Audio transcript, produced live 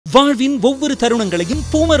வாழ்வின் ஒவ்வொரு தருணங்களையும்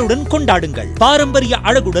பூமருடன் கொண்டாடுங்கள். பாரம்பரிய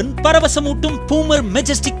அழகுடன் பரவசமூட்டும் பூமர்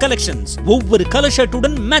மெஜஸ்டிக் கலெக்ஷன்ஸ். ஒவ்வொரு colour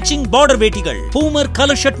ஷர்ட்டுடன் matching border வேட்டிகள். Boomer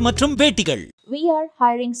colour shirt மற்றும் வேட்டிகள். We are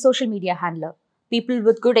hiring social media handler. People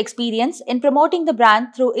with good experience in promoting the brand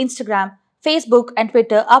through Instagram, Facebook and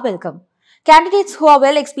Twitter are welcome. Candidates who are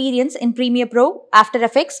well experienced in Premiere Pro, After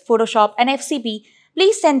Effects, Photoshop and FCP,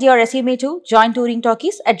 please send your resume to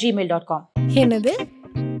jointouringtalkies@gmail.com. என்னது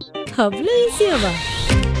அவ்வளோ ஈஸியாவா?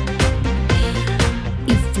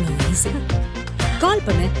 இவ்வளோ easy. கால்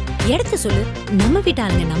பண்ணு, இடத்த சொல்லு, நம்ம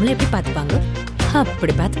வீட்டாளுங்க நம்மள எப்படி பார்த்துப்பாங்க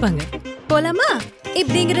அப்படி பார்த்துப்பாங்க. போலாமா?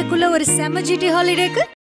 இப்படிங்கிறக்குள்ள ஒரு செம ஜிடி ஹாலிடேக்கு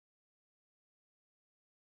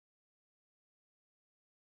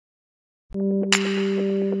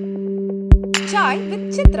Chai with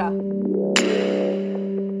Chithra.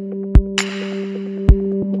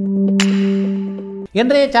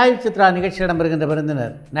 இன்றைய சாய் சித்ரா நிகழ்ச்சியிடம் வருகின்ற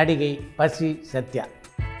விருந்தினர் நடிகை பசி சத்யா.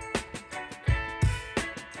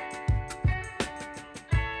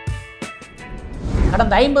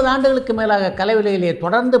 கடந்த 50 ஆண்டுகளுக்கு மேலாக கலைவிலையிலே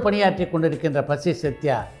தொடர்ந்து பணியாற்றி கொண்டிருக்கின்ற பசி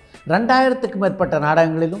சத்யா 2000க்கும் மேற்பட்ட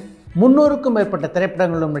நாடகங்களிலும் 300க்கும் மேற்பட்ட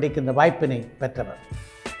திரைப்படங்களிலும் நடிக்கின்ற வாய்ப்பினை பெற்றவர்.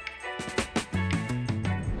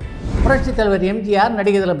 புரட்சித் தலைவர் எம்ஜிஆர்,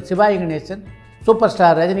 நடிகர் சிவாஜி கணேசன், சூப்பர்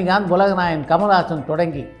ஸ்டார் ரஜினிகாந்த், உலகநாயகன் கமல்ஹாசன்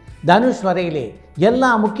தொடங்கி தனுஷ் வரையிலே எல்லா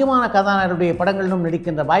முக்கியமான கதாநாயகருடைய படங்களிலும்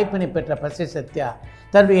நடிக்கின்ற வாய்ப்பினை பெற்ற பசி சத்யா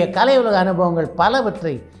தன்னுடைய கலை உலக அனுபவங்கள்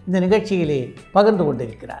பலவற்றை இந்த நிகழ்ச்சியிலே பகிர்ந்து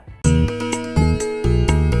கொண்டிருக்கிறார்.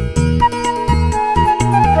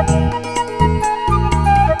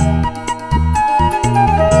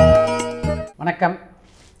 வணக்கம்.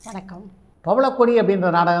 வணக்கம். பவளக்கொடி அப்படின்ற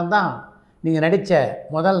நாடகம் தான் நீங்கள் நடித்த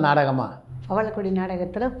முதல் நாடகமா? பவளக்கொடி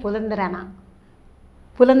நாடகத்தில்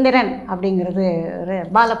புலந்திரன் அப்படிங்கிறது ஒரு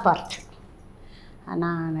பாலபார்ட்.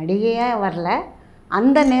 நான் நடிகையாக வரல.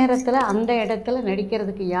 அந்த நேரத்தில் அந்த இடத்துல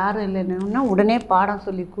நடிக்கிறதுக்கு யாரும் இல்லைன்னா உடனே பாடம்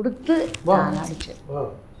சொல்லி கொடுத்து நான் நடித்தேன்.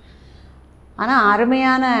 ஆனால்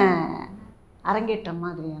அருமையான அரங்கேற்றம்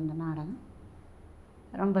மாதிரி அந்த நாடகம்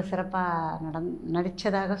ரொம்ப சிறப்பாக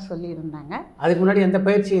நடித்ததாக சொல்லியிருந்தாங்க. அதுக்கு முன்னாடி எந்த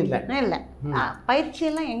பயிற்சியும் இல்லை.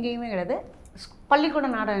 பயிற்சியெல்லாம் எங்கேயுமே கிடையாது. பள்ளிக்கூட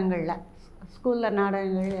நாடகங்களில், ஸ்கூலில்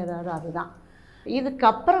நாடகங்கள் ஏதாவது அதுதான்.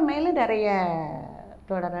 இதுக்கப்புறமேலு நிறைய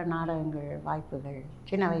தொடர நாடகங்கள் வாய்ப்புகள்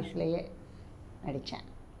சின்ன வயசுலேயே நடித்தேன்.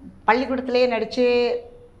 பள்ளிக்கூடத்துலேயே நடித்து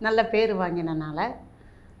நல்ல பேர் வாங்கினனால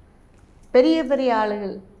பெரிய பெரிய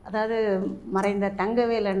ஆளுகள், அதாவது மறைந்த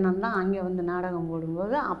தங்கவேல் அண்ணன் தான் அங்கே வந்து நாடகம்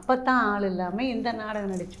போடும்போது அப்போ தான் ஆள் இல்லாமல் இந்த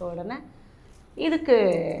நாடகம் நடித்த உடனே இதுக்கு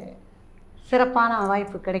சிறப்பான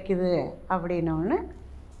வாய்ப்பு கிடைக்குது அப்படின்னோடனே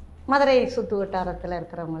மதுரை சுற்று வட்டாரத்தில்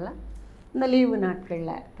இருக்கிறவங்களாம் இந்த லீவு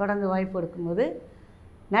நாட்களில் தொடர்ந்து வாய்ப்பு எடுக்கும்போது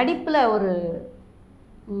நடிப்பில் ஒரு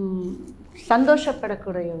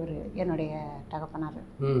சந்தோஷப்படக்கூடிய ஒரு என்னுடைய தகப்பனார்.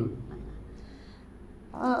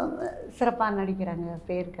 சிறப்பாக நடிக்கிறாங்க,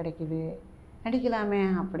 பேர் கிடைக்குது, நடிக்கலாமே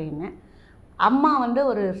அப்படின்னு. அம்மா வந்து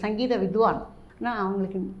ஒரு சங்கீத வித்வான். ஆனால்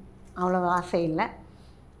அவங்களுக்கு அவ்வளோ ஆசை இல்லை.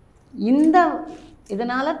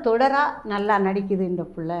 இதனால் தொடராக நல்லா நடிக்குது இந்த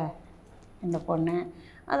பிள்ளை, இந்த பொண்ணு,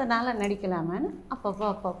 அதனால் நடிக்கலாமான்னு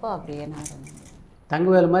அப்பப்போ அப்படியே நாடகம்.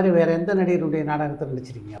 தங்கவேல் மாதிரி வேறு எந்த நடிகருடைய நாடகத்தில்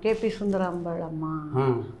நடிச்சிருக்கீங்க? கேபி சுந்தராம்பாள் அம்மா.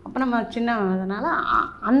 அப்போ நம்ம சின்ன இதனால்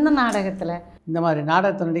அந்த நாடகத்தில் இந்த மாதிரி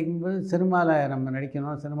நாடகத்தை நடிக்கும்போது சினிமாவில் நம்ம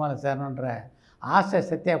நடிக்கணும், சினிமாவில் சேரணுன்ற ஆசை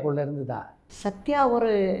சத்யாக்குள்ளே இருந்துதா? சத்யா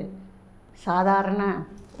ஒரு சாதாரண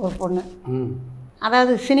ஒரு பொண்ணு.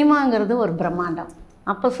 அதாவது சினிமாங்கிறது ஒரு பிரம்மாண்டம்.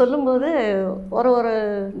 அப்போ சொல்லும்போது ஒரு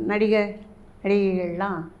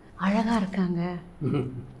நடிகைகள்லாம் அழகாக இருக்காங்க,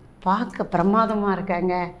 பார்க்க பிரமாதமாக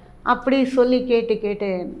இருக்காங்க அப்படி சொல்லி கேட்டு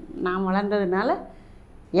நான் வளர்ந்ததுனால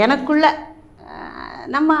எனக்குள்ள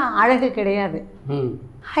நம்ம அழகு கிடையாது,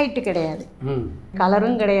 ஹைட்டு கிடையாது,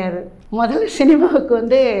 கலரும் கிடையாது. முதல்ல சினிமாவுக்கு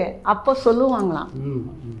வந்து அப்போ சொல்லுவாங்களாம்.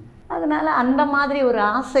 அதனால் அந்த மாதிரி ஒரு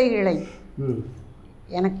ஆசைகளை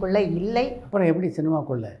எனக்குள்ள இல்லை. அப்புறம் எப்படி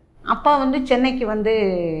சினிமாக்குள்ள? அப்பா வந்து சென்னைக்கு வந்து,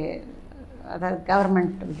 அதாவது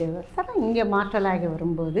கவர்மெண்ட் வித்தியாசம் இங்கே மாற்றலாகி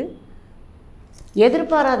வரும்போது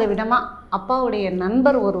எதிர்பாராத விதமாக அப்பாவுடைய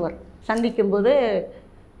நண்பர் ஒருவர் சந்திக்கும்போது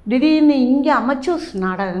திடீர்னு இங்கே அமெச்சூர்ஸ்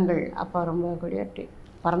நாடகங்கள் அப்போ ரொம்ப கொடியாட்டி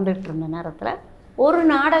பறந்துட்டு இருந்த நேரத்தில் ஒரு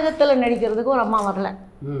நாடகத்தில் நடிக்கிறதுக்கு ஒரு அம்மா வரல,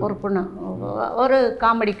 ஒரு பொண்ணு, ஒரு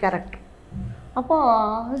காமெடி கேரக்டர்.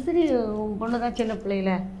 அப்போது சரி பொண்ணு தான் சின்ன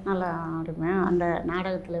பிள்ளையில நல்லா ஆடுவேன், அந்த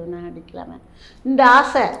நாடகத்தில் வேணால் நடிக்கலாமே இந்த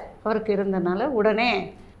ஆசை அவருக்கு இருந்தனால உடனே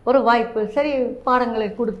ஒரு வாய்ப்பு. சரி பாடங்களை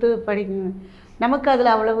கொடுத்து படிக்கணும், நமக்கு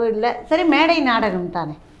அதில் அவ்வளவு இல்லை, சரி மேடை நாடகம்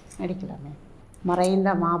தானே நடிக்கலாமே. மறைந்த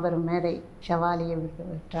மாபெரும் மேடை செவாலியை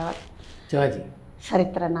விட்டார் சிவாஜி,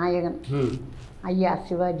 சரித்திர நாயகன் ஐயா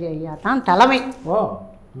சிவாஜி ஐயா தான் தலைமை.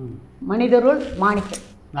 மனிதருள் மாணிக்கம்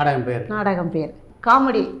நாடகம் பேர்.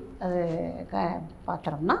 காமெடி அது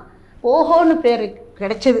பாத்திரம்னா ஓஹோன்னு பேர்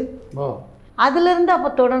கிடைச்சது. அதுலேருந்து அப்போ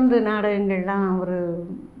தொடர்ந்து நாடகங்கள்லாம்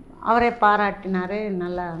அவரே பாராட்டினார்.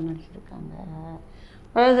 நல்லா நடிச்சிருக்காங்க.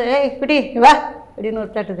 அதாவது ஏய் பிடி வா அப்படின்னு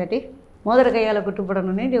ஒரு தட்டு தட்டி மோதிர கையால்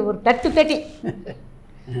குட்டுப்படணுன்னு ஒரு தட்டு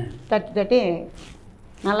தட்டி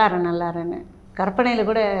நல்லாருன்னு கற்பனையில்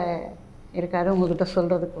கூட இருக்காது. உங்கள்கிட்ட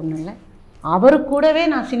சொல்கிறதுக்கு ஒன்றும் இல்லை. அவரு கூடவே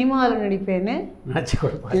நான் சினிமாவில் நடிப்பேன்னு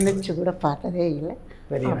நினைச்சு கூட பார்த்ததே இல்லை.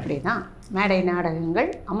 அப்படின்னா மேடை நாடகங்கள்,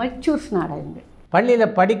 அமைச்சூர்ஸ் நாடகங்கள்.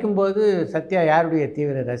 பள்ளியில் படிக்கும்போது சத்யா யாருடைய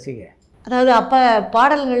தீவிர ரசிகை? அதாவது அப்போ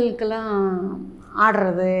பாடல்களுக்கெல்லாம்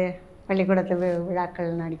ஆடுறது, பள்ளிக்கூடத்து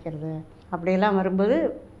விழாக்கள் நடிக்கிறது அப்படியெல்லாம் வரும்போது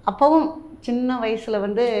அப்போவும் சின்ன வயசில்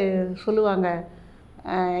வந்து சொல்லுவாங்க.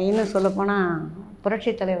 இன்னும் சொல்லப்போனால்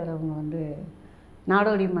புரட்சி தலைவர் அவங்க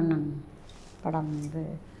நாடோடி மன்னன் படம்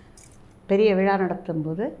பெரிய விழா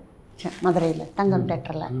நடத்தும்போது மதுரையில் தங்கம்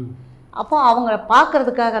தேட்டரில் அப்போது அவங்க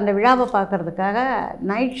பார்க்குறதுக்காக, அந்த விழாவை பார்க்குறதுக்காக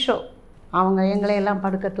நைட் ஷோ அவங்க எங்களையெல்லாம்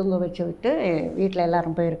படுக்க தூங்க வச்சு விட்டு வீட்டில்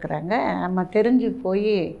எல்லோரும் போயிருக்கிறாங்க. நம்ம தெரிஞ்சு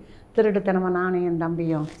போய் திருடுத்தனமாக நானும் என்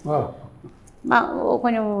தம்பியும்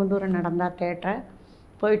கொஞ்சம் தூரம் நடந்தால் தேட்டரை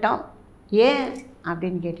போயிட்டோம். ஏன்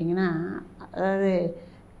அப்படின்னு கேட்டிங்கன்னா, அதாவது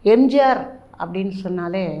எம்ஜிஆர் அப்படின்னு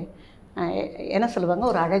சொன்னாலே என்ன சொல்லுவாங்க,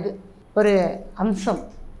 ஒரு அழகு, ஒரு அம்சம்.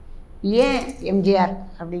 ஏன் எம்ஜிஆர்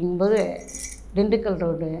அப்படிங்கும்போது திண்டுக்கல்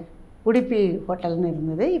ரோடு உடுப்பி ஹோட்டல்னு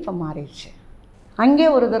இருந்தது, இப்போ மாறிடுச்சு. அங்கே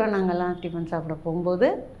ஒரு தடவை நாங்கள்லாம் டிஃபன் சாப்பிட போகும்போது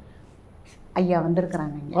ஐயா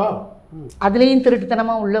வந்திருக்கிறாங்க. இங்கே அதுலேயும்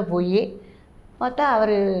திருட்டுத்தனமாக உள்ளே போய் பார்த்தா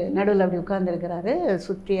அவர் நடுவில் அப்படி உட்காந்துருக்கிறாரு.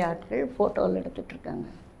 சுற்றி ஆட்கள் ஃபோட்டோவில் எடுத்துகிட்ருக்காங்க.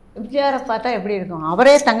 எம்ஜிஆரை பார்த்தா எப்படி இருக்கும்,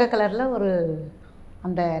 அவரே தங்க கலரில் ஒரு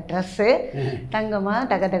அந்த ட்ரெஸ்ஸு தங்கமாக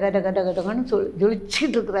டக டக டக டக டகன்னு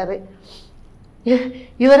ஜொலிச்சிட்டு இருக்கிறாரு.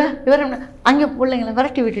 இவரை அங்கே பிள்ளைங்களை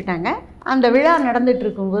விரட்டி விட்டுட்டாங்க. அந்த விழா நடந்துகிட்டு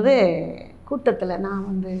இருக்கும்போது கூட்டத்தில்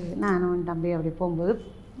நானும் தம்பி அப்படி போகும்போது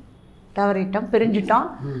தவறிட்டோம், பிரிஞ்சிட்டோம்.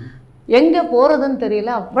 எங்கே போகிறதுன்னு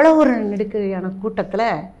தெரியல. அவ்வளோ ஒரு நெருக்கடியான கூட்டத்தில்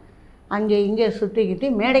அங்கே இங்கே சுற்றிக்கிட்டு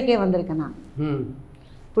மேடைக்கே வந்திருக்கேன். நான்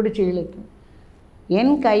பிடிச்சி இழுத்து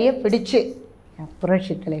என் கையை பிடிச்சு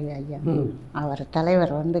புரட்சி தலைவி ஐயா அவர்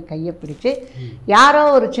தலைவர் கையை பிடிச்சி, யாரோ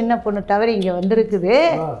ஒரு சின்ன பொண்ணு தவறி இங்கே வந்திருக்குது,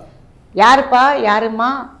 யாருப்பா யாருமா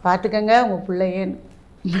பார்த்துக்கங்க உங்கள் பிள்ளையன்னு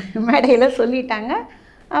மேடையில் சொல்லிட்டாங்க.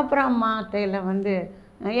 அப்புறம் அம்மா அத்தையில்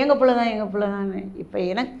எங்கள் பிள்ளை தான். இப்போ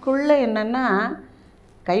எனக்குள்ளே என்னென்னா,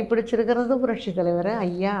 கைப்பிடிச்சிருக்கிறது புரட்சி தலைவர்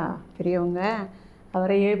ஐயா பெரியவங்க,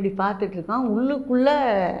 அவரையே இப்படி பார்த்துட்ருக்கோம். உள்ளுக்குள்ளே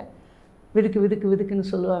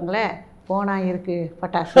விதுக்குன்னு சொல்லுவாங்களே, போனால் இருக்குது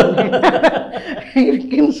பட்டாசு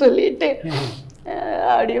இருக்குன்னு சொல்லிட்டு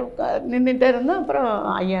அப்படியே நின்றுட்டே இருந்தோம். அப்புறம்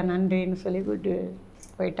ஐயா நன்றின்னு சொல்லி கூப்பிட்டு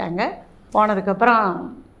போயிட்டாங்க. போனதுக்கப்புறம்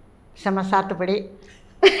செம்ம சாத்துப்படி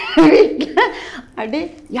வீட்டில் அப்படி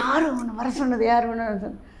யாரும் ஒன்று வர சொன்னது, யார் ஒன்று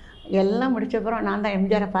எல்லாம் முடிச்சப்பறம் நான் தான்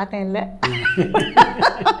எம்ஜிஆரை பார்த்தேன் இல்லை,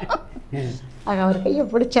 அவர் கையை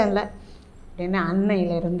பிடிச்சேன்ல அப்படின்னு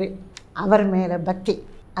அன்னையிலேருந்து அவர் மேலே பக்தி.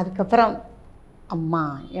 அதுக்கப்புறம் அம்மா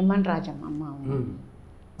எம்என் ராஜம் அம்மா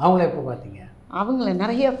அவங்கள எப்போ பார்த்தீங்க? அவங்கள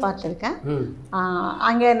நிறைய பார்த்துருக்கேன்.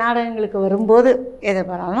 அங்கே நாடகங்களுக்கு வரும்போது எதை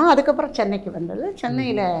பண்ணாலும். அதுக்கப்புறம் சென்னைக்கு வந்தது.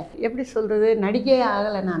 சென்னையில் எப்படி சொல்கிறது, நடிகை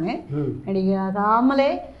ஆகலை. நான் நடிகை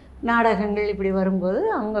ஆகாமலே நாடகங்கள் இப்படி வரும்போது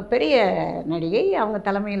அவங்க பெரிய நடிகை, அவங்க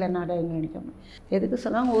தலைமையில் நாடகங்கள் நடிக்கணும். எதுக்கு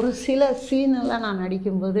சொன்னாங்க, ஒரு சில சீனெல்லாம் நான்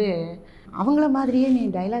நடிக்கும்போது அவங்கள மாதிரியே நீ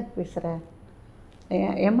டைலாக் பேசுகிற,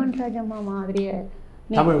 எம்என் ராஜம்மா மாதிரியே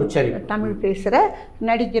தமிழ் பேசுகிற,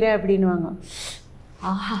 நடிக்கிற அப்படின்வாங்க.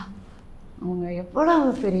 ஆஹா, அவங்க எவ்வளோ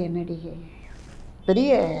பெரிய நடிகை,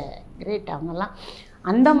 பெரிய கிரேட் அவங்கெல்லாம்.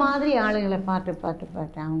 அந்த மாதிரி ஆளுங்களை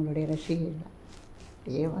பார்த்து அவங்களுடைய ரசிகர்கள்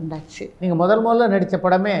அப்படியே வந்தாச்சு. நீங்கள் முதல்ல நடித்த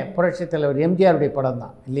படமே புரட்சி தலைவர் எம்ஜிஆருடைய படம்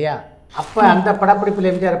தான் இல்லையா? அப்போ அந்த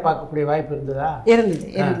படப்பிடிப்பில் எம்ஜிஆரை பார்க்கக்கூடிய வாய்ப்பு இருந்ததா?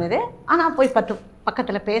 இருந்தது. ஆனால் போய்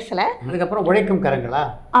பக்கத்தில் பேசலை. அதுக்கப்புறம் உழைக்கும் கரங்களா?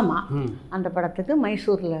 ஆமாம், அந்த படத்துக்கு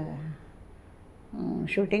மைசூரில்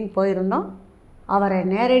ஷூட்டிங் போயிருந்தோம். அவரை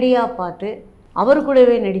நேரடியாக பார்த்து அவர்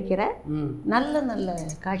கூடவே நடிக்கிற நல்ல நல்ல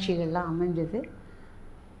காட்சிகள்லாம் அமைஞ்சது.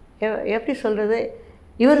 எப்படி சொல்கிறது,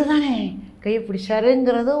 இவர் தானே கையை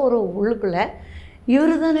பிடிச்சாருங்கிறது ஒரு உள்ளுக்குள்ளே,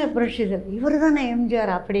 இவர் தானே புரட்சிதர், இவர் தானே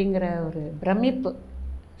எம்ஜிஆர் அப்படிங்கிற ஒரு பிரமிப்பு.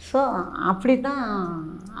 ஸோ அப்படி தான்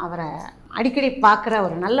அவரை அடிக்கடி பார்க்குற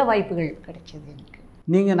ஒரு நல்ல வாய்ப்புகள் கிடைச்சது எனக்கு.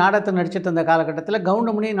 நீங்கள் நாடகத்தை நடிச்சிட்டு இருந்த காலகட்டத்தில்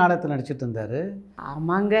கவுண்டமணி நாடகத்தை நடிச்சிட்டு இருந்தார்.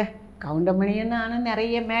 ஆமாங்க, கவுண்டமணின்னு நானும்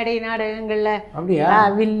நிறைய மேடை நாடகங்களில் அப்படியா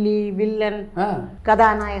வில்லி வில்லன்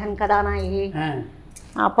கதாநாயகன் கதாநாயகி.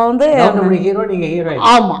 அப்போ ஹீரோ, நீங்கள் ஹீரோ.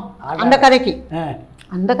 ஆமாம், அந்த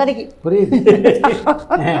கதைக்கு புரியுது.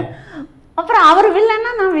 அப்புறம் அவர்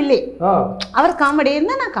வில்லன்னா நான் வில்லி, அவர் காமெடி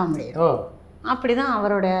இருந்தால் நான் காமெடி. அப்படி தான்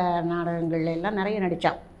அவருடைய நாடகங்கள்ல எல்லாம் நிறைய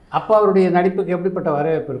நடித்தான். அப்போ அவருடைய நடிப்புக்கு எப்படிப்பட்ட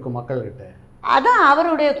வரவேற்பு இருக்கும் மக்கள்கிட்ட? அதான்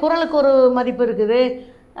அவருடைய குரலுக்கு ஒரு மதிப்பு இருக்குது,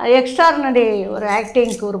 எக்ஸ்ட்ரானரி ஒரு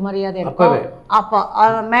ஆக்டிங்க்கு ஒரு மரியாதை இருக்கும். அப்போ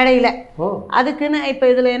மேடையில் அதுக்குன்னு இப்போ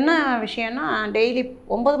இதில் என்ன விஷயம்னா, டெய்லி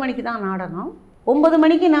 9 மணிக்கு தான் நாடகம். 9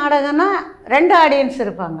 மணிக்கு நாடகம்னா 2 ஆடியன்ஸ்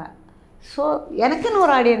இருப்பாங்க. ஸோ எனக்குன்னு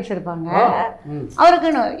ஒரு ஆடியன்ஸ் இருப்பாங்க,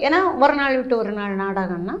 அவருக்குன்னு. ஏன்னா ஒரு நாள் விட்டு ஒரு நாள்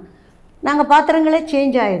நாடகம்னா நாங்கள் பாத்திரங்களே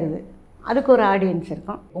சேஞ்ச் ஆகிடுது, அதுக்கு ஒரு ஆடியன்ஸ்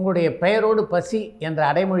இருக்கும். உங்களுடைய பெயரோடு பசி என்ற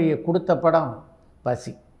அடைமொழியை கொடுத்த படம்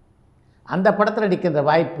பசி. அந்த படத்தில் நடிக்கின்ற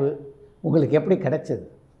வாய்ப்பு உங்களுக்கு எப்படி கிடைச்சது?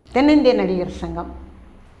 தென்னிந்திய நடிகர் சங்கம்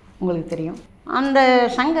உங்களுக்கு தெரியும், அந்த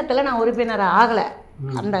சங்கத்தில் நான் உறுப்பினர் ஆகலை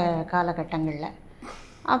அந்த காலகட்டங்களில்.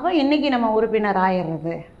 அப்போ இன்றைக்கி நம்ம உறுப்பினர்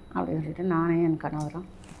ஆயிடுறது அப்படின்னு சொல்லிட்டு நானும் என் கணவரும்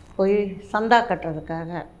போய் சந்தா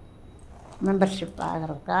கட்டுறதுக்காக, மெம்பர்ஷிப்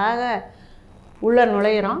ஆகிறதுக்காக உள்ளே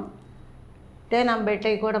நுழையிறோம்.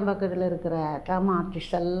 தேனாம்பேட்டை கோடம்பாக்கத்தில் இருக்கிற ட்ராமா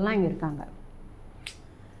ஆர்டிஸ்ட் எல்லாம் இங்கே இருக்காங்க.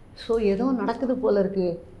 ஸோ ஏதோ நடக்குது போல்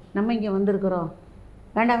இருக்குது, நம்ம இங்கே வந்திருக்கிறோம்,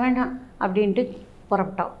 வேண்டாம் வேண்டாம் அப்படின்ட்டு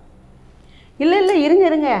புறப்பட்டோம். இல்லை இல்லை இருங்க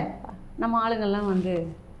இருங்க, நம்ம ஆளுங்கள்லாம் வந்து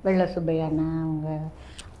வெள்ளை சுப்பையான அவங்க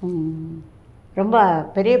ரொம்ப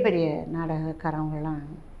பெரிய பெரிய நாடகக்காரவங்கெல்லாம்,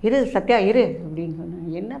 இரு சத்யா இரு அப்படின்னு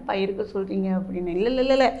சொன்னாங்க. என்னப்பா இருக்க சொல்கிறீங்க அப்படின்னு. இல்லை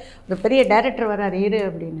இல்லை இல்லை ஒரு பெரிய டைரக்டர் வர்றாரு இரு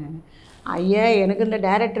அப்படின்னாங்க. ஐயா எனக்கு இந்த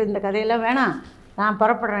டைரக்டர் இந்த கதையெல்லாம் வேணாம், நான்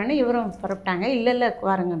புறப்படுறேன்னு இவரும் புறப்பட்டாங்க. இல்லை இல்லை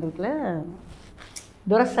வாருங்கிறதுக்குள்ள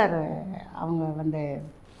துரசார் அவங்க வந்து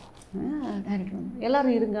டைரக்டர் வந்து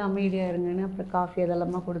எல்லோரும் இருங்க அமைதியாக இருங்கன்னு அப்புறம் காஃபி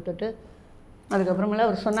அதெல்லாமா கொடுத்துட்டு, அதுக்கப்புறமெல்லாம்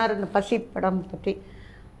அவர் சொன்னார் இந்த பசி படம் பற்றி.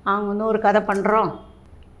 அவங்க வந்து ஒரு கதை பண்ணுறோம்,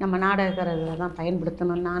 நம்ம நாடகக்காரர்களை தான்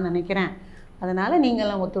பயன்படுத்தணும்னு நான் நினைக்கிறேன், அதனால்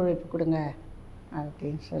நீங்களாம் ஒத்துழைப்பு கொடுங்க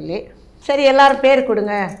அப்படின்னு சொல்லி, சரி எல்லோரும் பேர்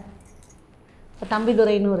கொடுங்க. இப்போ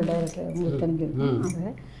தம்பிதுரைன்னு ஒரு டைரக்டர் உங்களுக்கு தெரிஞ்சிருக்கும்,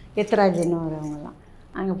 அது எத்ராஜ்னு அவங்கெல்லாம்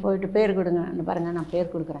அங்கே போயிட்டு பேர் கொடுங்க. பாருங்கள் நான்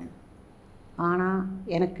பேர் கொடுக்குறேன், ஆனால்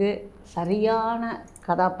எனக்கு சரியான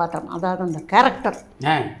கதாபாத்திரம், அதாவது அந்த கேரக்டர்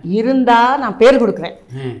இருந்தால் நான் பேர் கொடுக்குறேன்,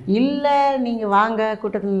 இல்லை நீங்கள் வாங்க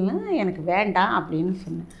கூட்டத்தில் எனக்கு வேண்டாம் அப்படின்னு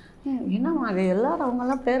சொன்னேன். என்னம்மா அது எல்லோரும்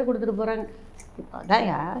அவங்கெல்லாம் பேர் கொடுத்துட்டு போகிறாங்க. இப்போ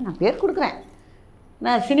அதான்யா நான் பேர் கொடுக்குறேன்,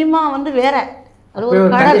 நான் சினிமா வந்து வேறு, அது ஒரு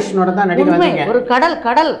கடல், உண்மை ஒரு கடல்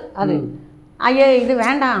கடல் அது. ஐயா இது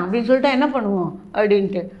வேண்டாம் அப்படின்னு சொல்லிட்டா என்ன பண்ணுவோம்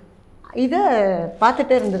அப்படின்ட்டு இதை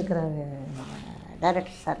பார்த்துட்டே இருந்திருக்கிறாரு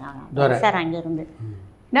டைரக்டர் சார். சார் அங்கேருந்து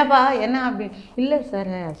என்னப்பா என்ன அப்படி, இல்லை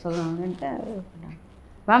சார் சொல்லணுன்ட்டு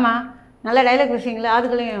வாமா நல்ல டைலாக் விஷயங்களா,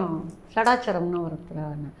 அதுக்குள்ளேயும் சடாச்சரம்னு ஒருத்தர்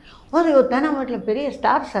அது ஒரு தேனாம்பேட்டில் பெரிய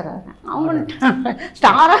ஸ்டார் சார், அவங்க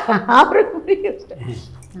ஸ்டாராக அவருக்கு பெரிய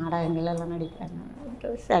நாடகங்களெல்லாம் நடிக்கிறாங்க.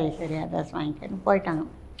 சரி சரி அட்ரஸ் வாங்கிக்கணும் போயிட்டாங்க.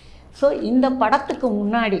 ஸோ இந்த படத்துக்கு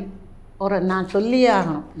முன்னாடி ஒரு நான் சொல்லியே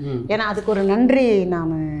ஆகணும், ஏன்னா அதுக்கு ஒரு நன்றி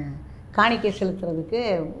நான் காணிக்கை செலுத்துறதுக்கு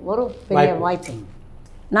ஒரு பெரிய வாய்ப்பு.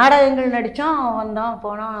 நாடகங்கள் நடித்தோம், வந்தோம்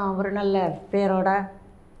போனோம், ஒரு நல்ல பேரோட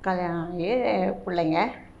கல்யாணம் பிள்ளைங்க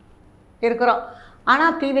இருக்கிறோம்.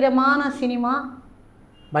 ஆனால் தீவிரமான சினிமா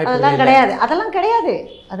அதெல்லாம் கிடையாது, அதெல்லாம் கிடையாது,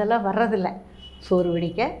 அதெல்லாம் வர்றதில்லை. சோறு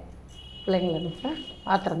வெடிக்க, பிள்ளைங்களை அனுப்ப,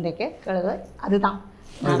 பாத்திரம் தேய்க்க, கழுவ, அதுதான்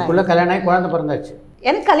கல்யாணம் ஆகி குழந்தை பிறந்தாச்சு.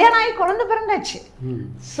 எனக்கு கல்யாணம் ஆகி குழந்தை பிறந்தாச்சு.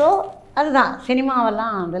 ஸோ அதுதான்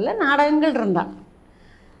சினிமாவெல்லாம் அதில் நாடகங்கள் இருந்தான்.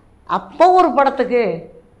 அப்போ ஒரு படத்துக்கு,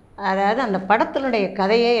 அதாவது அந்த படத்தினுடைய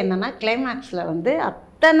கதையே என்னென்னா கிளைமேக்ஸில் வந்து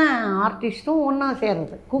அத்தனை ஆர்டிஸ்ட்டும் ஒன்றா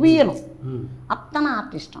சேர்றது, குவியணும் அத்தனை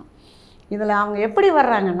ஆர்டிஸ்ட்டும். இதில் அவங்க எப்படி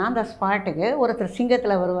வர்றாங்கன்னா, அந்த ஸ்பாட்டுக்கு ஒருத்தர்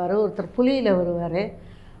சிங்கத்தில் வருவார், ஒருத்தர் புலியில் வருவார்,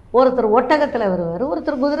 ஒருத்தர் ஒட்டகத்தில் வருவார்,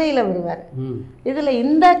 ஒருத்தர் குதிரையில் வருவார். இதில்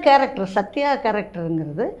இந்த கேரக்டர் சத்யா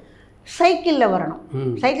கேரக்டருங்கிறது சைக்கிளில் வரணும்.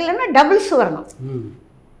 சைக்கிள்னா டபுள்ஸ் வரணும்.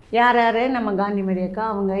 யார் யார் நம்ம காந்திமதி அக்கா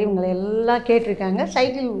அவங்க இவங்களை எல்லாம் கேட்டிருக்காங்க,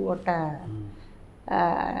 சைக்கிள் ஓட்ட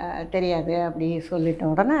தெரியாது அப்படி சொல்லிட்ட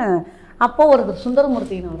உடனே அப்போ ஒருத்தர்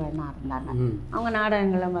சுந்தரமூர்த்தின்னு ஒரு அண்ணா இருந்தாங்க. அவங்க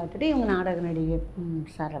நாடகங்கள்லாம் பார்த்துட்டு இவங்க நாடக நடிகை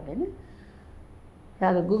சார் அப்படின்னு,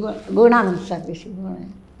 அது குணானந்த் சார்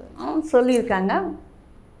சொல்லியிருக்காங்க.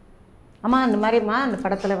 அம்மா அந்த மாதிரிம்மா அந்த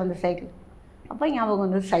படத்தில் வந்து சைக்கிள், அப்போ ஞாபகம்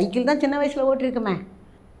வந்து சைக்கிள் தான் சின்ன வயசில் ஓட்டிருக்குமே,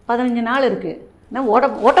 15 நாள் இருக்குது, என்ன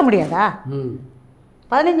ஓட்ட முடியாதா,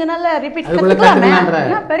 15 நாளில் ரிப்பீட் கற்றுக்கலாமே,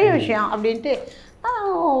 பெரிய விஷயம் அப்படின்ட்டு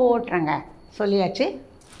ஓட்டுறாங்க. சொல்லியாச்சு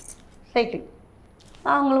சைக்கிள்,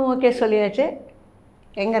 அவங்களும் ஓகே சொல்லியாச்சு.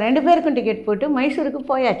 எங்கள் 2 பேருக்கும் டிக்கெட் போட்டு மைசூருக்கு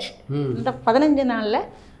போயாச்சு. இந்த 15 நாளில்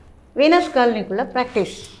வீனஸ் காலனிக்குள்ளே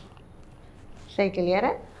ப்ராக்டிஸ், சைக்கிள் ஏற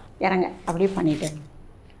இறங்க அப்படி பண்ணிட்டேன்.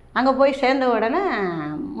 அங்கே போய் சேர்ந்த உடனே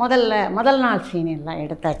முதல் நாள் சீன் எல்லாம்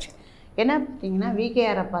எடுத்தாச்சு. என்ன பார்த்தீங்கன்னா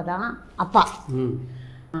விகேஆர் அப்பா தான் அப்பா,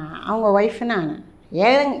 அவங்க ஒய்ஃபு நான்,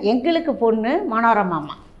 எங்களுக்கு பொண்ணு மனோரமா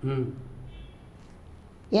அம்மா,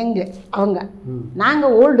 அவங்க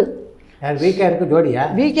நாங்கள் ஓல்டு, யார் விகேஆருக்கு ஜோடியா?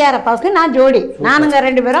 விகேஆர் அப்பாவுக்கு நான் ஜோடி. நானுங்க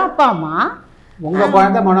 2 பேரும் அப்பா அம்மா. உங்கள்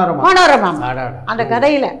குழந்தை மனோரமா? மனோரமா அந்த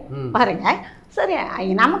கதையில் பாருங்க. சரி,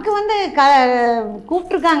 நமக்கு வந்து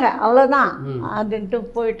கூப்பிட்ருக்காங்க அவ்வளோதான் அப்படின்ட்டு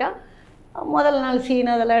போயிட்டா. முதல் நாள்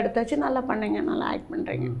சீன் அதெல்லாம் எடுத்தாச்சு. நல்லா பண்ணீங்க, நல்லா ஆக்ட்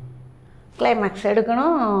பண்ணுறீங்க. கிளைமேக்ஸ்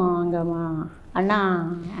எடுக்கணும். அங்கே அண்ணா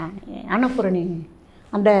அன்னபூரணி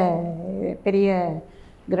அந்த பெரிய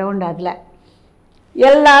கிரவுண்டு அதில்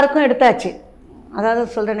எல்லாருக்கும் எடுத்தாச்சு. அதாவது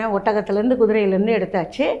சொல்கிறேனே, ஒட்டகத்துலேருந்து குதிரையிலேருந்து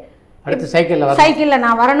எடுத்தாச்சு. அடுத்து சைக்கிளில்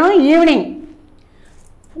நான் வரணும். ஈவினிங்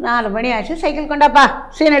 4 மணி ஆச்சு. சைக்கிள் கொண்டாப்பா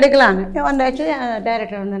சீன் எடுக்கலான்னு வந்தாச்சு.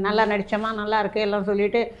 டைரக்டர் வந்து நல்லா நடித்தம்மா, நல்லா இருக்குது எல்லாம்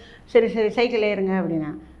சொல்லிவிட்டு, சரி சரி சைக்கிள் ஏறுங்க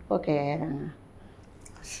அப்படின்னா. ஓகே ஏறாங்க.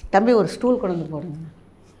 தம்பி ஒரு ஸ்டூல் கொண்டு வந்து போடுங்க.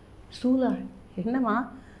 ஸ்டூலா? என்னம்மா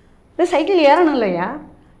இது சைக்கிள் ஏறணும் இல்லையா?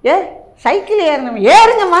 சைக்கிள் ஏறணும்.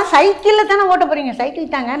 ஏறுங்கம்மா, சைக்கிளில் தானே ஓட்ட போகிறீங்க.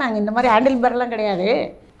 சைக்கிள் தாங்க, நாங்கள் இந்த மாதிரி ஹேண்டில் பேர்லாம் கிடையாது.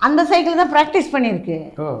 அந்த சைக்கிள் தான் ப்ராக்டிஸ் பண்ணியிருக்கு.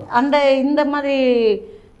 அந்த இந்த மாதிரி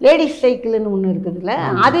லேடிஸ் சைக்கிள்னு ஒன்று இருக்குதுல்ல,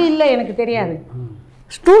 அது இல்லை, எனக்கு தெரியாது.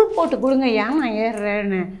 ஸ்டூல் போட்டு கொடுங்க, ஏன் நான்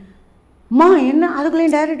ஏறுறேன்னு. அம்மா என்ன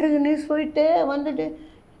அதுக்குள்ளேயும் டைரக்டருக்கு நியூஸ் போயிட்டு வந்துட்டு,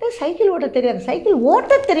 சைக்கிள் ஓட்ட தெரியாது. சைக்கிள்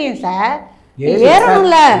ஓட்ட தெரியும் சார்,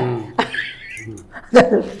 ஏறணும்ல.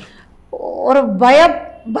 ஒரு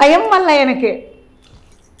பயம் அல்ல எனக்கு.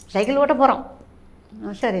 சைக்கிள் ஓட்ட போகிறோம்.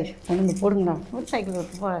 சரி கொண்டு போடுங்கண்ணா. சைக்கிள்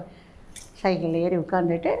ஓட்ட போகிறேன். சைக்கிள் ஏறி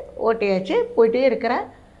உட்காந்துட்டு ஓட்டியாச்சு. போயிட்டே இருக்கிறேன்.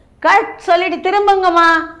 கட் சொல்லிட்டு திரும்புங்கம்மா.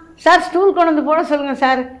 சார் ஸ்டூல் கொண்டு வந்து போட சொல்லுங்கள்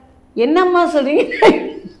சார். என்னம்மா சொல்கிறீங்க?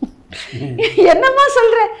 என்னம்மா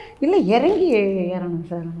சொல்கிறேன்? இல்லை இறங்கி ஏறணும்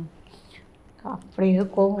சார். அப்படியே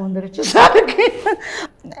கோபம் வந்துருச்சு சாருக்கு.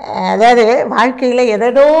 அதாவது வாழ்க்கையில்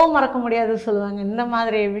எதோ மறக்க முடியாது சொல்லுவாங்க. இந்த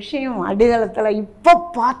மாதிரி விஷயம் அடித்தளத்தில் இப்போ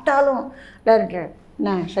பார்த்தாலும் டைரக்டர்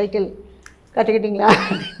என்ன சைக்கிள் கற்றுக்கிட்டிங்களா?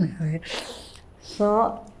 ஸோ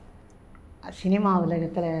சினிமா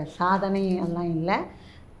உலகத்தில் சாதனை எல்லாம் இல்லை,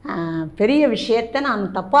 பெரிய விஷயத்தை நான்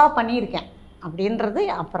தப்பாக பண்ணியிருக்கேன் அப்படின்றது.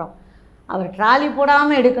 அப்புறம் அவர் ட்ராலி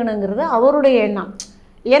போடாமல் எடுக்கணுங்கிறது அவருடைய எண்ணம்.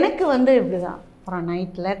 எனக்கு வந்து இப்படி தான். அப்புறம்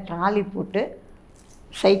நைட்டில் ட்ராலி போட்டு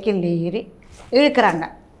சைக்கிள் ஏறி இழுக்கிறாங்க.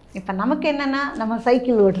 இப்போ நமக்கு என்னென்னா, நம்ம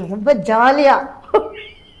சைக்கிள் ஓட்டுறோம் ரொம்ப ஜாலியாக.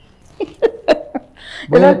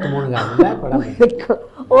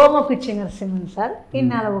 ஓமக்குச்சி நரசிம்மன் சார்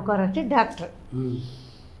பின்னால் உட்கார வச்சு டாக்டர்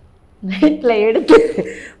நைட்டில் எடுத்து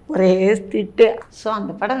ஒரே திட்டு. ஸோ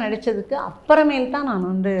அந்த படம் நடித்ததுக்கு அப்புறமேல் தான் நான்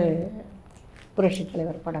வந்து புரட்சி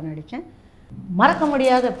தலைவர் படம் நடித்தேன். மறக்க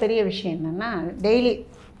முடியாத பெரிய விஷயம் என்னென்னா, டெய்லி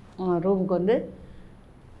ரூமுக்கு வந்து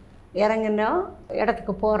இறங்கினோம்,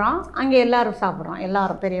 இடத்துக்கு போகிறோம், அங்கே எல்லோரும் சாப்பிட்றோம்.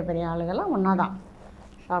 எல்லோரும் பெரிய பெரிய ஆளுகள்லாம் ஒன்றா தான்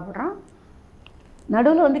சாப்பிட்றோம்.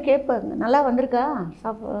 நடுவில் வந்து கேட்பாங்க, நல்லா வந்திருக்கா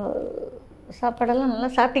சாப்பாடெல்லாம் நல்லா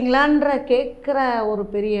சாப்பிட்டீங்களான்ற கேட்குற ஒரு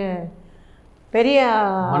பெரிய பெரிய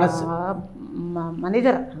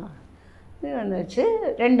மனிதர் இது வந்துச்சு.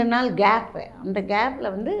 2 நாள் கேப்பு. அந்த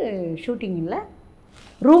கேப்பில் வந்து ஷூட்டிங் இல்லை,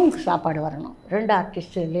 ரூமுக்கு சாப்பாடு வரணும். 2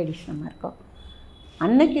 ஆர்டிஸ்ட்டு லேடிஸ் நம்ம இருக்கோம்.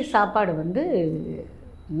 அன்னைக்கு சாப்பாடு வந்து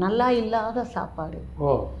நல்லா இல்லாத சாப்பாடு.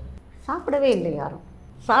 சாப்பிடவே இல்லை யாரும்.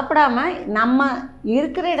 சாப்பிடாம நம்ம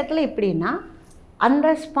இருக்கிற இடத்துல எப்படின்னா, அந்த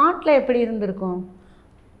ஸ்பாட்டில் எப்படி இருந்திருக்கும்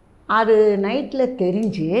அது நைட்டில்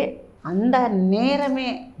தெரிஞ்சு அந்த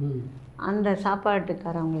நேரமே அந்த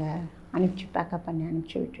சாப்பாட்டுக்காரவங்கள அனுப்பிச்சி பேக்கப் பண்ணி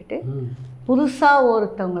அனுப்பிச்சி விட்டுட்டு புதுசாக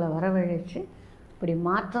ஒருத்தவங்களை வரவழைச்சு இப்படி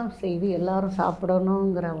மாற்றம் செய்து எல்லோரும்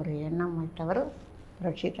சாப்பிடணுங்கிற ஒரு எண்ணம் தவிர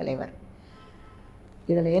புரட்சி தலைவர்.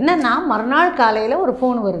 இதில் என்னென்னா, மறுநாள் காலையில் ஒரு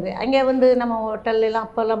ஃபோன் வருது. அங்கே வந்து நம்ம ஹோட்டல்லாம்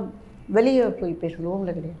அப்போல்லாம் வெளியே போய் பேசணும்,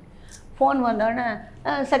 ரூமில் கிடையாது. ஃபோன் வந்தோடனே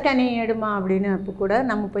சத்யா நீ எடுமா அப்படின்னு. அப்போ கூட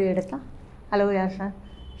நம்ம போய் எடுத்தோம். ஹலோ யார் சார்,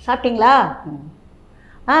 சாப்பிட்டீங்களா?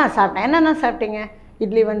 சாப்பிட்டேன். என்னென்ன சாப்பிட்டீங்க?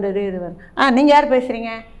 இட்லி வந்தது, இது வந்து. நீங்கள் யார்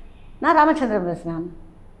பேசுகிறீங்க? நான் ராமச்சந்திரன் பேசுகிறேன்.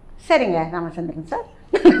 சரிங்க ராமச்சந்திரன் சார்.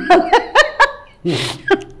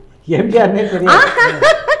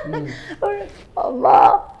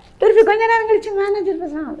 திருப்பி கொஞ்ச நேரம் கழிச்சு மேனேஜர்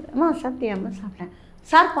பேசுகிறான். அம்மா சாப்பிட்டியா? அம்மா சாப்பிட்டேன்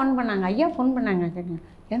சார். ஃபோன் பண்ணாங்க, ஐயா ஃபோன் பண்ணாங்க. கேட்டீங்க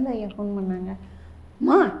எந்த ஐயா ஃபோன் பண்ணாங்க?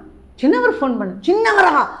 அம்மா சின்னவர் ஃபோன் பண்ண.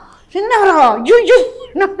 சின்னவரா? ஐயோ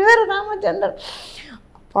நான் வேறு ராமச்சந்திரன்.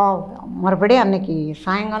 அப்பா மறுபடியும் அன்னைக்கு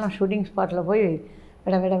சாயங்காலம் ஷூட்டிங் ஸ்பாட்டில் போய்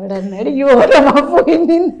விட நடிகை ஓரமாக போய்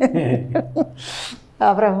நின்று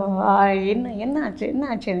அப்புறம் என்ன ஆச்சு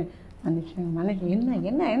மனுஷன்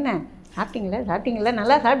என்ன சாப்பிட்டீங்களா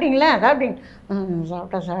நல்லா சாப்பிட்டீங்களா?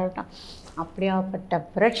 சாப்பிட்டேன். அப்படியாப்பட்ட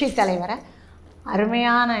புரட்சி தலைவரை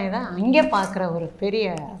அருமையான இதை அங்கே பார்க்குற ஒரு பெரிய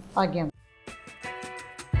பாக்கியம்.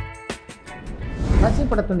 பசி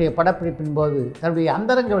படத்தினுடைய படப்பிடிப்பின் போது தன்னுடைய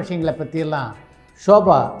அந்தரங்க விஷயங்களை பற்றியெல்லாம்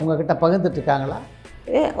ஷோபா உங்ககிட்ட பகிர்ந்துட்டுருக்காங்களா?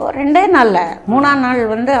 2 நாளில் 3ஆம் நாள்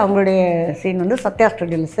வந்து அவங்களுடைய சீன் வந்து சத்யா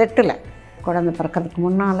ஸ்டுடியோவில் செட்டில் குழந்தை பிறக்கிறதுக்கு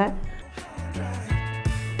முன்னால்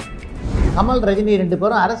கமல் ரஜினி 2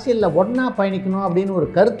 பேரும் அரசியலில் ஒன்றா பயணிக்கணும் அப்படின்னு ஒரு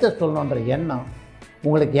கருத்தை சொல்லணுன்ற எண்ணம்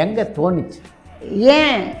உங்களுக்கு எங்கே தோணுச்சு?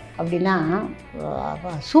 ஏன் அப்படின்னா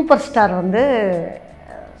சூப்பர் ஸ்டார் வந்து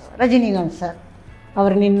ரஜினிகாந்த் சார்.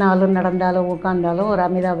 அவர் நின்னாலும் நடந்தாலும் உட்காந்தாலும் ஒரு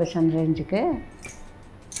அமிதாப் பச்சன் ரேஞ்சுக்கு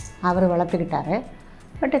அவர் வளர்த்துக்கிட்டாரு.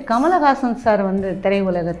 பட் கமலஹாசன் சார் வந்து திரை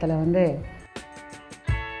உலகத்தில் வந்து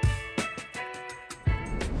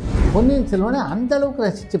பொன்னியின் செல்வனை அந்த அளவுக்கு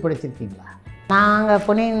ரசித்து படிச்சிருக்கீங்களா? நாங்கள்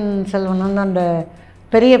பொன்னியின் செல்வன் வந்து அந்த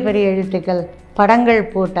பெரிய பெரிய எழுத்துக்கள் படங்கள்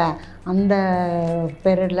போட்ட அந்த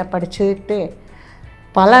பேரில் படிச்சுட்டு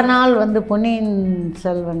பல நாள் வந்து பொன்னியின்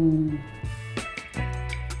செல்வன்.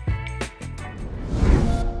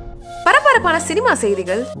 பரபரப்பான சினிமா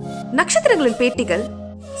செய்திகள், நட்சத்திரங்களின் பேட்டிகள்,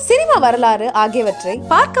 சினிமா வரலாறு ஆகியவற்றை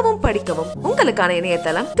பார்க்கவும் படிக்கவும் உங்களுக்கான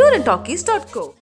இணையதளம் goundamani.co.